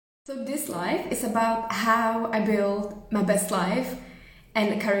So this life is about how I build my best life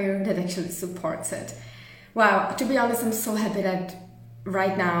and a career that actually supports it. Wow, to be honest, I'm so happy that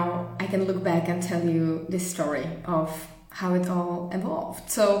right now I can look back and tell you this story of how it all evolved.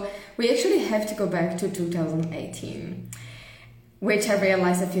 So we actually have to go back to 2018, which I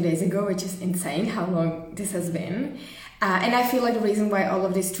realized a few days ago, which is insane how long this has been. And I feel like the reason why all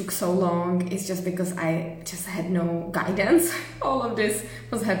of this took so long is just because I just had no guidance. All of this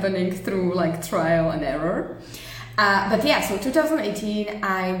was happening through like trial and error. But yeah, so 2018,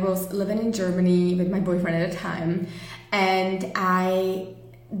 I was living in Germany with my boyfriend at the time, and I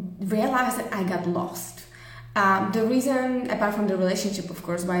realized that I got lost. The reason, apart from the relationship, of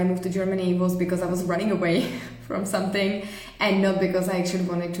course, why I moved to Germany was because I was running away from something, and not because I actually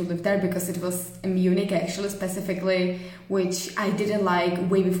wanted to live there, because it was in Munich actually specifically, which I didn't like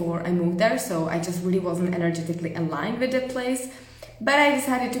way before I moved there, so I just really wasn't energetically aligned with that place. But I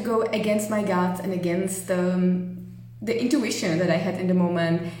decided to go against my gut and against the intuition that I had in the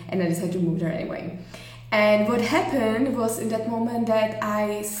moment, and I decided to move there anyway. And what happened was in that moment that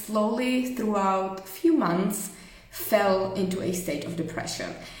I slowly, throughout a few months, fell into a state of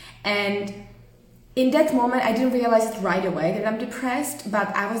depression. And in that moment, I didn't realize it right away that I'm depressed,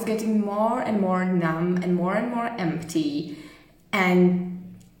 but I was getting more and more numb and more empty.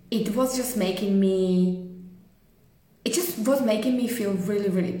 And it was just making me feel really,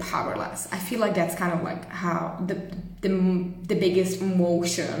 really powerless. I feel like that's kind of like how the biggest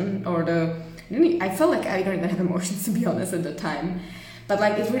emotion, or I felt like I don't even have emotions, to be honest, at the time. But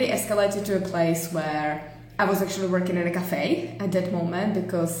like it really escalated to a place where I was actually working in a cafe at that moment,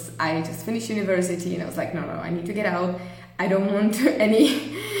 because I just finished university and I was like, no, I need to get out. I don't want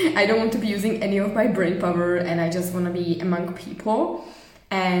to be using any of my brain power, and I just want to be among people.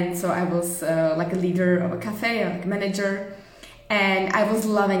 And so I was like a leader of a cafe, like a manager, and I was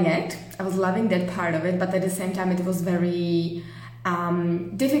loving it. I was loving that part of it, but at the same time it was very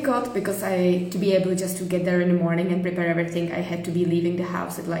difficult, because to be able just to get there in the morning and prepare everything, I had to be leaving the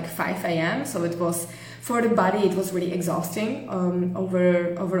house at like 5 a.m. So it was, for the body, it was really exhausting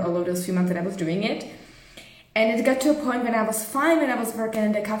over all of those few months that I was doing it. And it got to a point when I was fine when I was working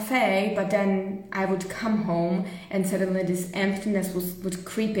in the cafe, but then I would come home and suddenly this emptiness would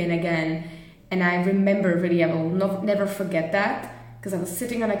creep in again. And I remember really, I will never forget that, because I was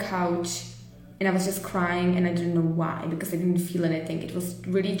sitting on a couch and I was just crying, and I didn't know why, because I didn't feel anything. It was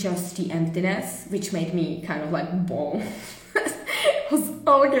really just the emptiness, which made me kind of like bawl. It was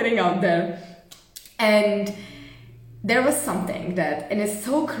all getting out there. And there was something that, and it's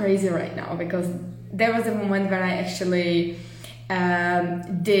so crazy right now, because there was a moment when I actually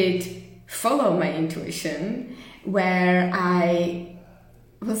did follow my intuition, where I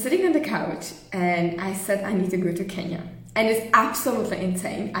was sitting on the couch and I said, I need to go to Kenya. And it's absolutely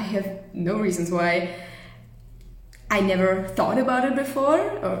insane. I have no reasons why. I never thought about it before,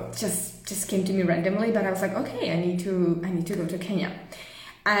 or just came to me randomly, but I was like, okay, I need to go to Kenya.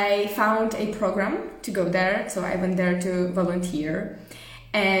 I found a program to go there, so I went there to volunteer.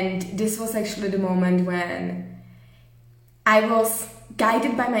 And this was actually the moment when I was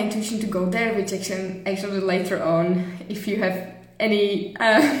guided by my intuition to go there, which actually later on, if you have any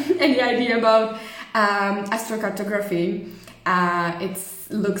idea about astrocartography, it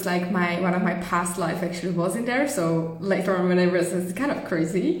looks like one of my past life actually was in there. So later on when I realized, it's kind of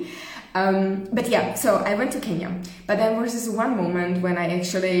crazy. But yeah, so I went to Kenya. But then there was this one moment when I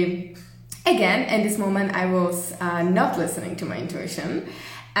actually, again, in this moment I was not listening to my intuition,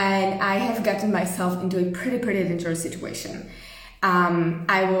 and I have gotten myself into a pretty dangerous situation.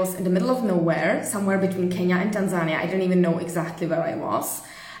 I was in the middle of nowhere, somewhere between Kenya and Tanzania. I don't even know exactly where I was.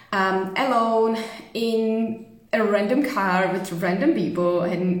 Alone in a random car with random people,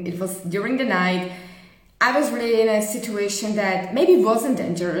 and it was during the night. I was really in a situation that maybe wasn't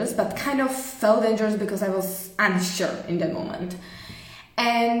dangerous, but kind of felt dangerous because I was unsure in that moment.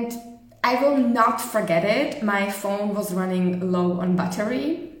 And I will not forget it. My phone was running low on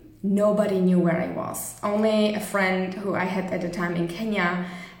battery. Nobody knew where I was. Only a friend who I had at the time in Kenya.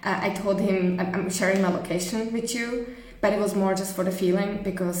 I told him, I'm sharing my location with you, but it was more just for the feeling,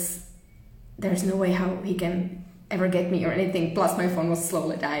 because there's no way how he can ever get me or anything. Plus my phone was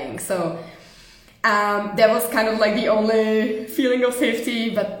slowly dying. So that was kind of like the only feeling of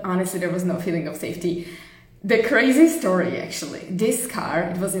safety, but honestly there was no feeling of safety. The crazy story, actually, this car,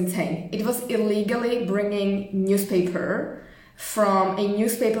 it was insane. It was illegally bringing newspaper from a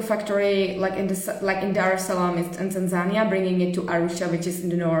newspaper factory like in Dar es Salaam in Tanzania, bringing it to Arusha, which is in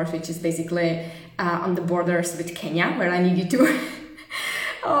the north, which is basically on the borders with Kenya, where I needed to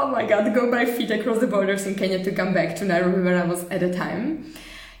oh my god, go by feet across the borders in Kenya to come back to Nairobi, where I was at the time.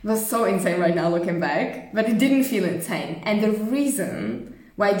 It was so insane right now looking back, but it didn't feel insane. And the reason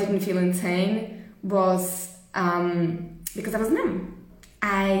why it didn't feel insane was because I was numb.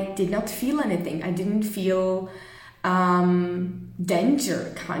 I did not feel anything. I didn't feel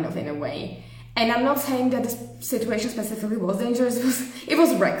danger, kind of, in a way. And I'm not saying that the situation specifically was dangerous. It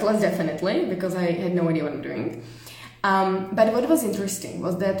was reckless, definitely, because I had no idea what I'm doing. But what was interesting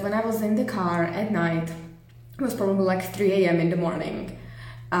was that when I was in the car at night, it was probably like 3 a.m. in the morning,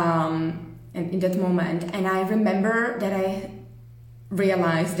 and in that moment, and I remember that I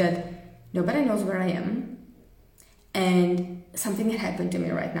realized that nobody knows where I am, and something had happened to me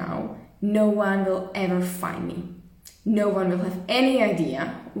right now. No one will ever find me. No one will have any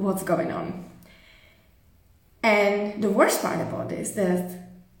idea what's going on. And the worst part about this,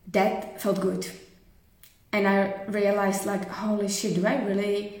 that felt good. And I realized, like, holy shit, do I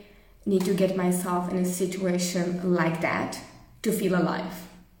really need to get myself in a situation like that to feel alive?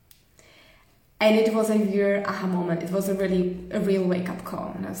 And it was a real aha moment. It was a real wake-up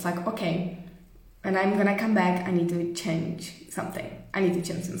call. And I was like, okay, when I'm gonna come back, I need to change something. I need to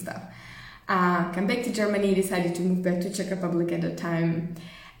change some stuff. Come back to Germany, decided to move back to Czech Republic at the time.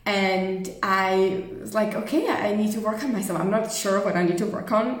 And I was like, okay, I need to work on myself. I'm not sure what I need to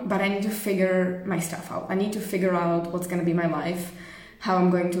work on, but I need to figure my stuff out. I need to figure out what's going to be my life, how I'm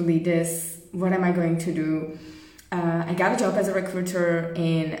going to lead this, what am I going to do. I got a job as a recruiter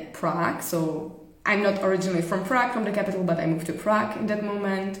in Prague. So I'm not originally from Prague, from the capital, but I moved to Prague in that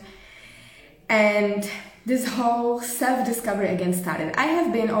moment. And this whole self-discovery again started. I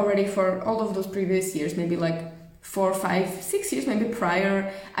have been already for all of those previous years, maybe like 4, 5, 6 years maybe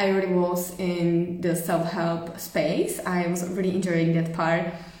prior, I already was in the self-help space. I was really enjoying that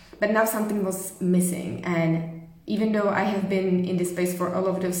part, but now something was missing. And even though I have been in this space for all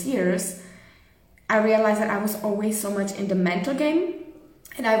of those years, I realized that I was always so much in the mental game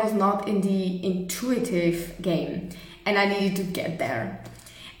and I was not in the intuitive game, and I needed to get there.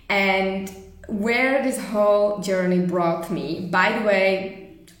 And where this whole journey brought me, by the way,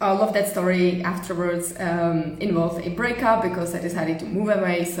 all of that story afterwards involved a breakup because I decided to move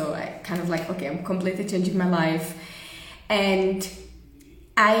away. So I kind of like, okay, I'm completely changing my life. And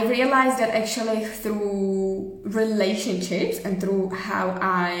I realized that actually through relationships and through how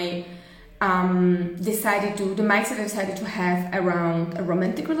I the mindset I decided to have around a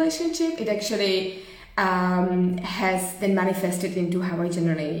romantic relationship, it actually has then manifested into how I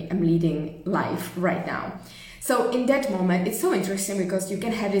generally am leading life right now. So in that moment, it's so interesting because you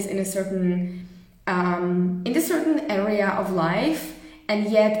can have this in a certain area of life, and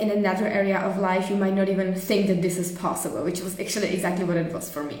yet in another area of life, you might not even think that this is possible, which was actually exactly what it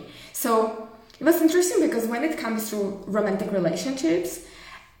was for me. So it was interesting because when it comes to romantic relationships,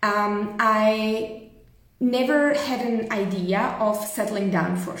 I never had an idea of settling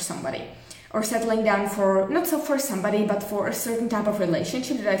down for somebody. Or settling down for, not so for somebody, but for a certain type of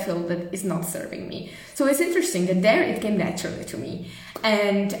relationship that I feel that is not serving me. So it's interesting that there it came naturally to me.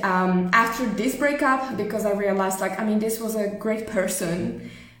 And after this breakup, because I realized, like, I mean, this was a great person.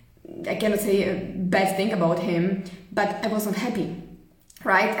 I cannot say a bad thing about him, but I wasn't happy,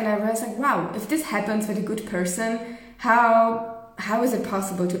 right? And I realized, like, wow, if this happens with a good person, how is it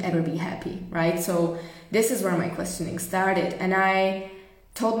possible to ever be happy, right? So this is where my questioning started. And I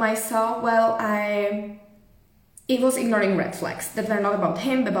told myself, well, it was ignoring red flags that were not about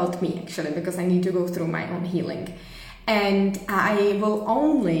him, about me actually, because I need to go through my own healing. And I will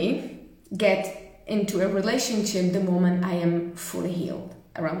only get into a relationship the moment I am fully healed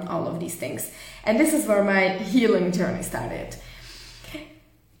around all of these things. And this is where my healing journey started.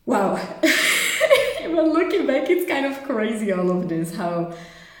 Wow. When looking back, it's kind of crazy, all of this, how,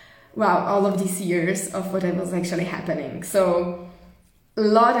 wow, all of these years of what was actually happening. So a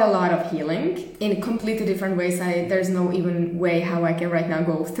lot of healing in completely different ways. There's no even way how I can right now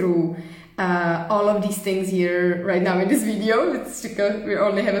go through all of these things here right now in this video. It's because we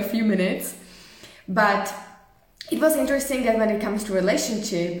only have a few minutes. But it was interesting that when it comes to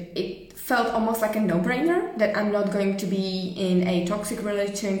relationship, it felt almost like a no-brainer that I'm not going to be in a toxic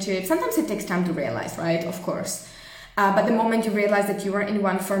relationship. Sometimes it takes time to realize, right? Of course. But the moment you realize that you are in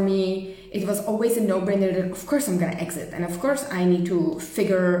one, for me, it was always a no-brainer that of course I'm gonna exit. And of course I need to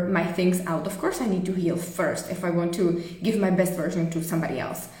figure my things out. Of course I need to heal first if I want to give my best version to somebody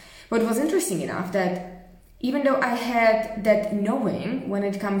else. But it was interesting enough that even though I had that knowing when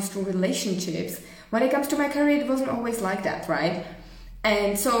it comes to relationships, when it comes to my career, it wasn't always like that, right?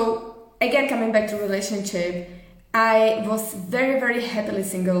 And so again, coming back to relationship, I was very, very happily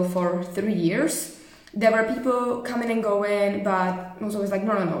single for 3 years. There were people coming and going, but I was always like,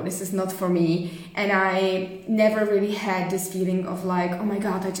 no, this is not for me. And I never really had this feeling of like, oh my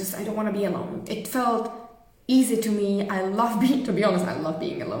God, I don't want to be alone. It felt easy to me. To be honest, I love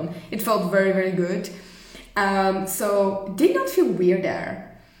being alone. It felt very, very good. So did not feel weird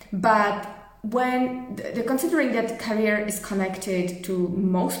there. But when considering that career is connected to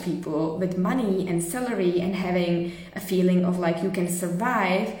most people with money and salary and having a feeling of like you can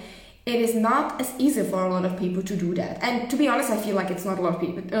survive, it is not as easy for a lot of people to do that. And to be honest, I feel like it's not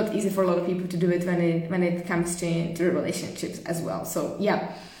easy for a lot of people to do it when it comes to relationships as well. So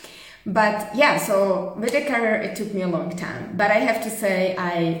yeah. But yeah, so with the career, it took me a long time. But I have to say,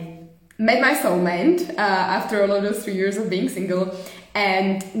 I met my soulmate after all of those 3 years of being single.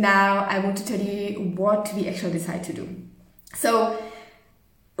 And now I want to tell you what we actually decided to do. So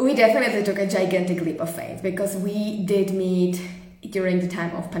we definitely took a gigantic leap of faith because we did meet during the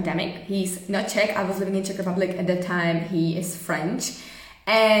time of pandemic. He's not Czech. I was living in Czech Republic at that time. He is French.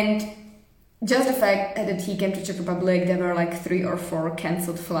 And just the fact that he came to Czech Republic, there were like 3 or 4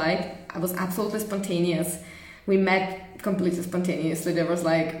 cancelled flights. I was absolutely spontaneous. We met completely spontaneously. There was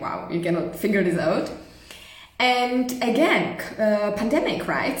like, wow, you cannot figure this out. And again, pandemic,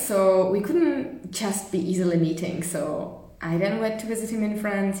 right? So we couldn't just be easily meeting. So I then went to visit him in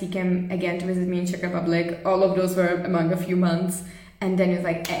France. He came again to visit me in Czech Republic. All of those were among a few months. And then he was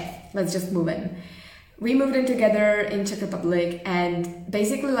like, let's just move in. We moved in together in Czech Republic. And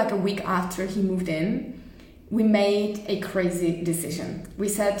basically like a week after he moved in, we made a crazy decision. We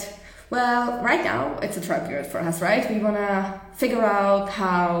said, well, right now it's a trial period for us, right? We want to figure out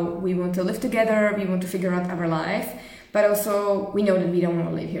how we want to live together. We want to figure out our life. But also we know that we don't want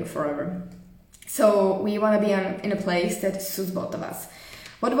to live here forever. So we want to be in a place that suits both of us.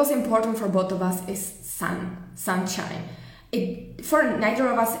 What was important for both of us is sunshine. For neither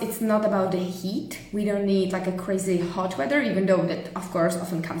of us, it's not about the heat. We don't need like a crazy hot weather, even though that of course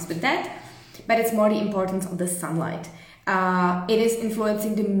often comes with that. But it's more the importance of the sunlight. It is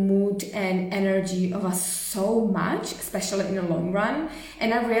influencing the mood and energy of us so much, especially in the long run.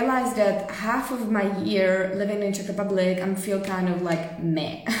 And I realized that half of my year living in Czech Republic, I feel kind of like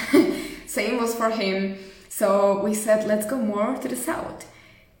meh. Same was for him. So we said, let's go more to the south.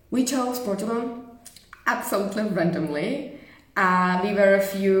 We chose Portugal absolutely randomly.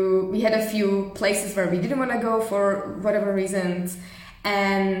 We had a few places where we didn't want to go for whatever reasons.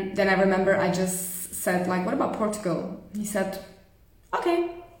 And then I remember I just said like, what about Portugal? He said,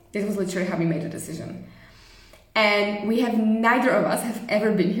 okay. This was literally how we made the decision. And neither of us have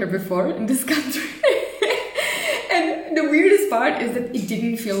ever been here before in this country. And the weirdest part is that it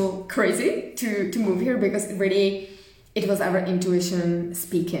didn't feel crazy to move here because it was our intuition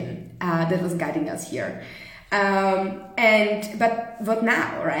speaking that was guiding us here. But what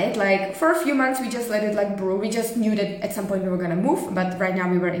now, right? Like for a few months we just let it like brew. We just knew that at some point we were gonna move, but right now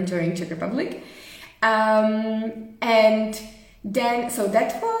we were enjoying Czech Republic. And then so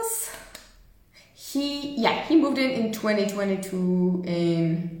that was he moved in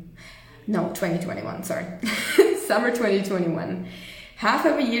 2021, sorry. Summer 2021. Half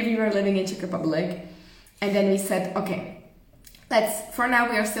of a year we were living in Czech Republic, and then we said, okay, for now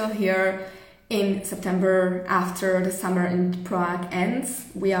we are still here. In September, after the summer in Prague ends,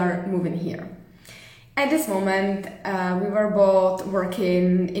 we are moving here. At this moment, we were both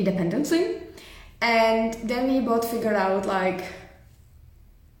working independently, and then we both figured out like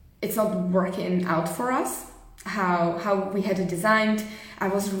it's not working out for us how we had it designed. I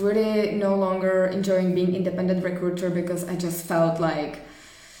was really no longer enjoying being independent recruiter because I just felt like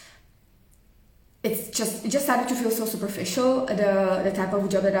it just started to feel so superficial, the type of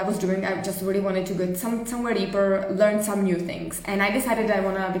job that I was doing. I just really wanted to go somewhere deeper, learn some new things. And I decided I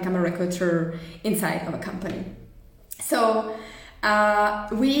want to become a recruiter inside of a company. So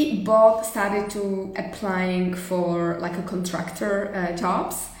we both started to applying for like a contractor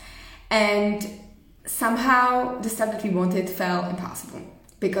jobs. And somehow the stuff that we wanted felt impossible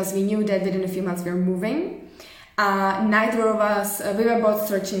because we knew that within a few months we were moving. Neither of us, we were both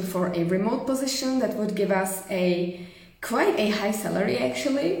searching for a remote position that would give us quite a high salary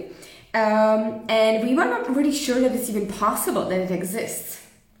actually. And we were not really sure that it's even possible that it exists.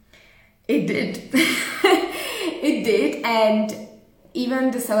 It did. It did. And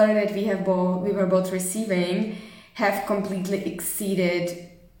even the salary that we were both receiving have completely exceeded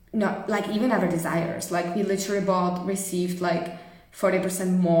even our desires. Like we literally received like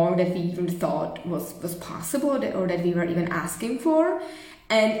 40% more than we even thought was possible or that we were even asking for.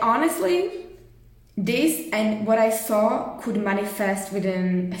 And honestly, this and what I saw could manifest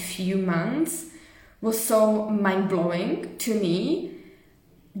within a few months was so mind-blowing to me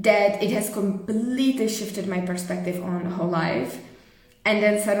that it has completely shifted my perspective on whole life. And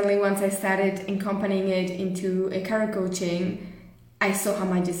then suddenly, once I started accompanying it into a career coaching, I saw how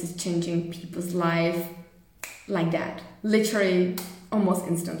much this is changing people's life like that, literally almost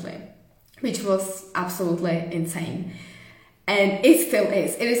instantly, which was absolutely insane. And it still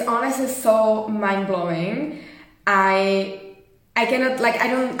is. It is honestly so mind-blowing. I cannot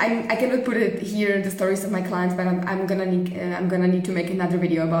put it here, the stories of my clients, but I'm gonna need to make another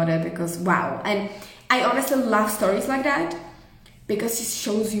video about it, because wow. And I honestly love stories like that, because it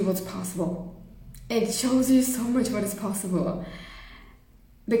shows you what's possible. It shows you so much what is possible.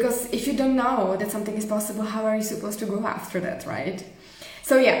 Because if you don't know that something is possible, how are you supposed to go after that, right?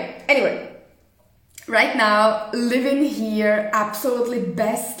 So yeah, anyway, right now, living here, absolutely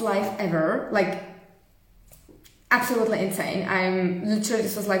best life ever, like absolutely insane.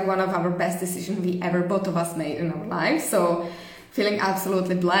 This was like one of our best decisions we ever, both of us, made in our lives. So feeling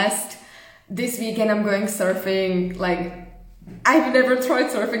absolutely blessed. This weekend I'm going surfing, like I've never tried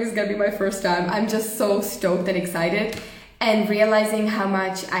surfing, it's gonna be my first time. I'm just so stoked and excited, and realizing how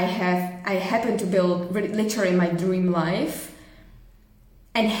much I happen to build literally my dream life,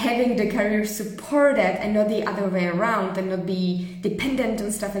 and having the career support that and not the other way around, and not be dependent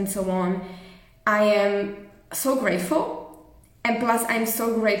on stuff and so on. I am so grateful, and plus I'm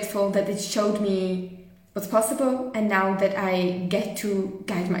so grateful that it showed me what's possible, and now that I get to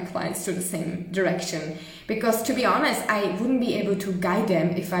guide my clients to the same direction. Because to be honest, I wouldn't be able to guide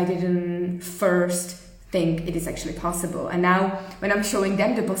them if I didn't first think it is actually possible. And now when I'm showing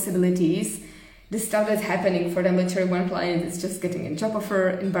them the possibilities, the stuff that's happening for them, literally one client is just getting a job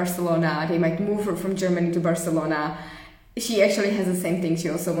offer in Barcelona. They might move her from Germany to Barcelona. She actually has the same thing. She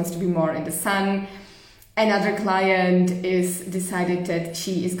also wants to be more in the sun. Another client is decided that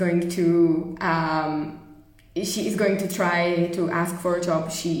she is going to try to ask for a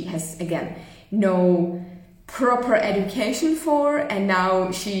job she has, again, no proper education for, and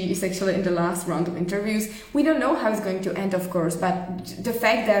now she is actually in the last round of interviews. We don't know how it's going to end, of course, but the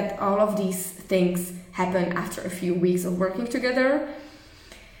fact that all of these things happen after a few weeks of working together,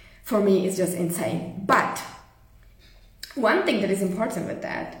 for me, is just insane. But one thing that is important with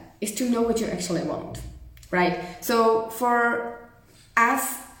that is to know what you actually want, right? So for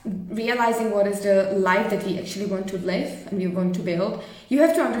us, realizing what is the life that we actually want to live and we want to build, you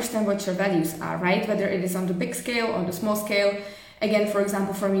have to understand what your values are, right? Whether it is on the big scale or the small scale. Again, for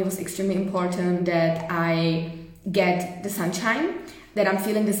example, for me it was extremely important that I get the sunshine, that I'm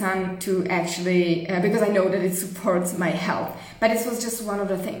feeling the sun to actually, because I know that it supports my health. But this was just one of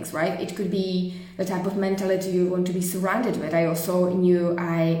the things, right? It could be the type of mentality you want to be surrounded with. I also knew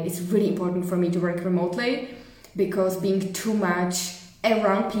it's really important for me to work remotely, because being too much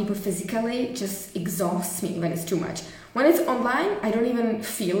around people physically just exhausts me when it's too much. When it's online, I don't even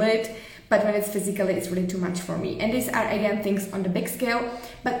feel it, but when it's physically, it's really too much for me. And these are, again, things on the big scale,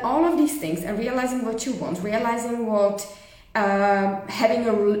 but all of these things, and realizing what you want, realizing what having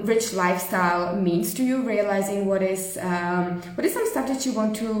a rich lifestyle means to you, realizing what is some stuff that you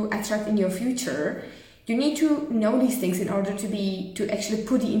want to attract in your future. You need to know these things in order to actually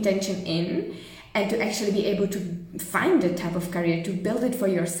put the intention in, and to actually be able to find the type of career, to build it for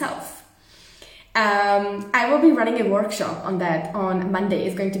yourself. I will be running a workshop on that on Monday.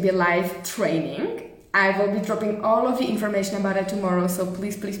 It's going to be a live training. I will be dropping all of the information about it tomorrow, so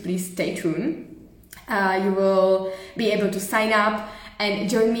please, please, please stay tuned. You will be able to sign up and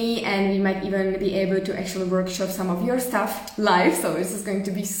join me, and we might even be able to actually workshop some of your stuff live, so this is going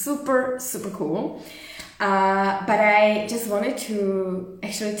to be super, super cool. But I just wanted to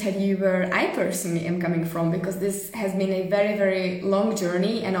actually tell you where I personally am coming from, because this has been a very, very long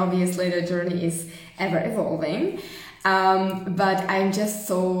journey, and obviously the journey is ever evolving. But I'm just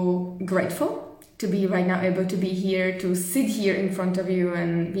so grateful to be right now able to be here, to sit here in front of you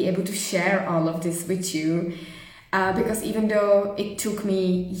and be able to share all of this with you. Because even though it took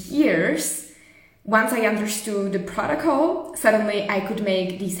me years, once I understood the protocol, suddenly I could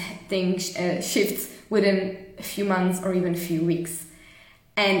make these things, shifts within a few months or even a few weeks.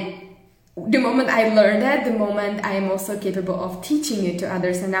 And the moment I learned that, the moment I am also capable of teaching it to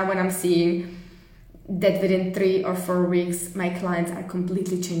others. And now when I'm seeing that within 3 or 4 weeks, my clients are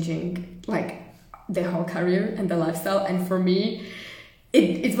completely changing like their whole career and the lifestyle. And for me,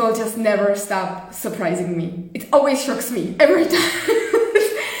 it will just never stop surprising me. It always shocks me every time.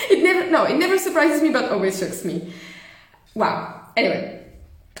 It never surprises me, but always shocks me. Wow. Anyway.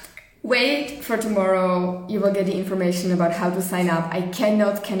 Wait for tomorrow. You will get the information about how to sign up. I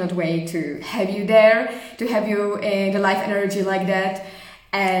cannot wait to have you there, to have you in the life energy like that.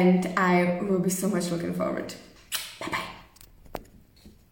 And I will be so much looking forward. Bye-bye.